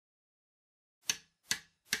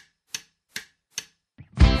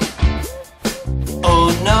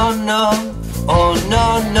no, oh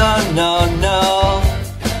no, no, no, no.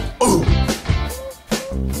 Ooh.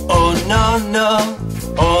 Oh no, no,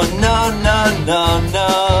 oh no, no, no, no.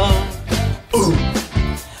 Ooh.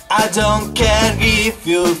 I don't care if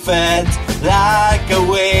you fat like a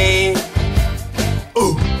whale.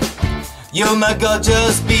 Ooh. You're my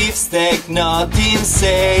gorgeous beefsteak, nothing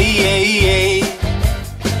say.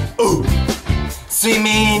 Ooh.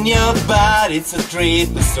 Swimming in your body, it's a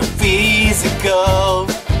treat, but so physical.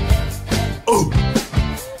 Ooh.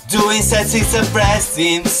 Doing sexy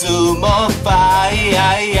suppressing sumo fight.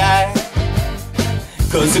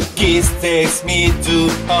 Cause your kiss takes me to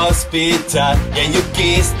hospital. Yeah, your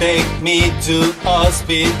kiss take me to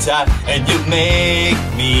hospital. And you make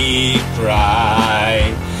me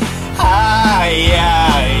cry.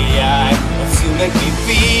 Cause you make me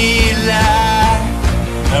feel like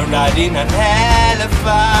I'm riding an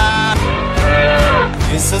elephant.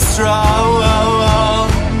 You're so strong.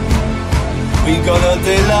 We gonna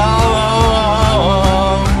stay long.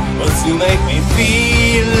 Cause you make me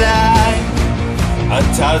feel like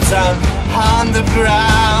 1,000 on the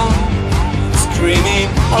ground. Screaming,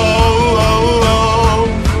 oh, oh, oh.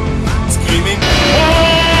 Screaming, oh.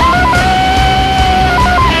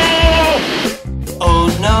 Oh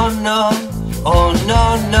no, no, oh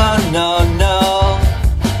no, no, no, no.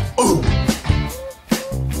 Ooh.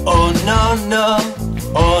 Oh no, no,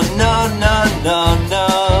 oh no, no, no, no.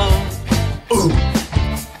 Ooh.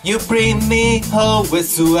 You bring me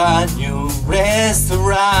always to a new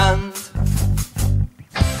restaurant.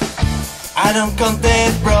 I don't count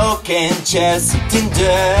the broken chairs sitting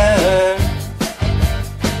there.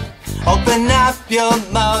 Open up your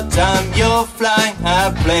mouth, I'm your flying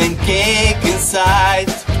airplane cake inside.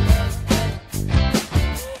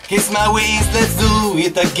 Kiss my wings, let's do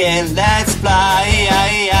it again, let's fly.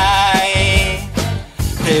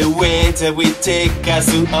 The way that we take us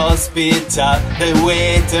to hospital, the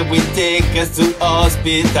way that we take us to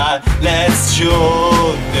hospital. Let's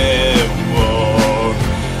show the world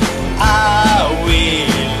how we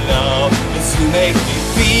love. Cause you make me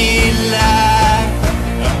feel like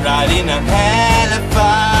I'm riding an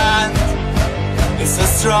elephant. It's so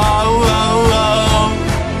strong.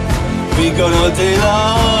 We gonna stay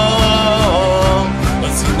long.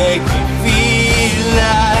 Cause you make me feel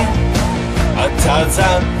like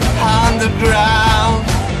 1,000 on the ground.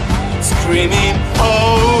 Screaming, oh,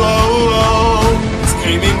 oh, oh.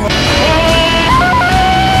 Screaming, oh.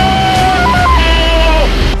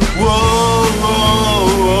 Whoa, whoa,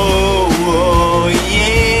 whoa, whoa.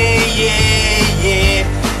 Yeah, yeah, yeah.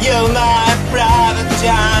 You're my private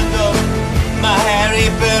jungle, my hairy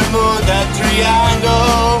Bermuda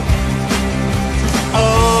triangle. Oh,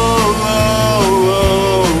 oh,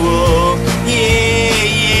 oh, oh. Yeah,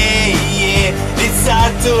 yeah, yeah. It's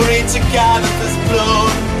hard to reach a canvas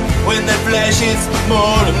explode when the flesh is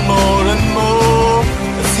more and more and more.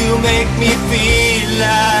 Cause you make me feel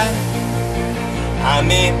like I'm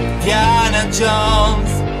Indiana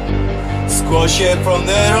Jones. Squash it from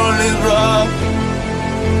the rolling rock.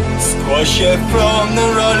 Squash it from the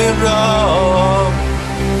rolling rock.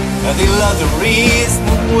 I think love there is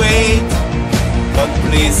no wait, but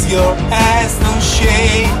please your ass don't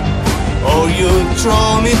shake. Or you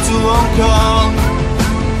throw me to Hong Kong.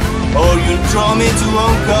 Or you throw me to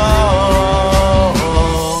Hong Kong.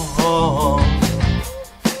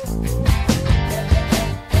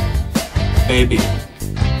 Baby,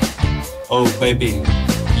 oh baby,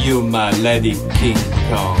 you my lady King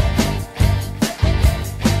Kong.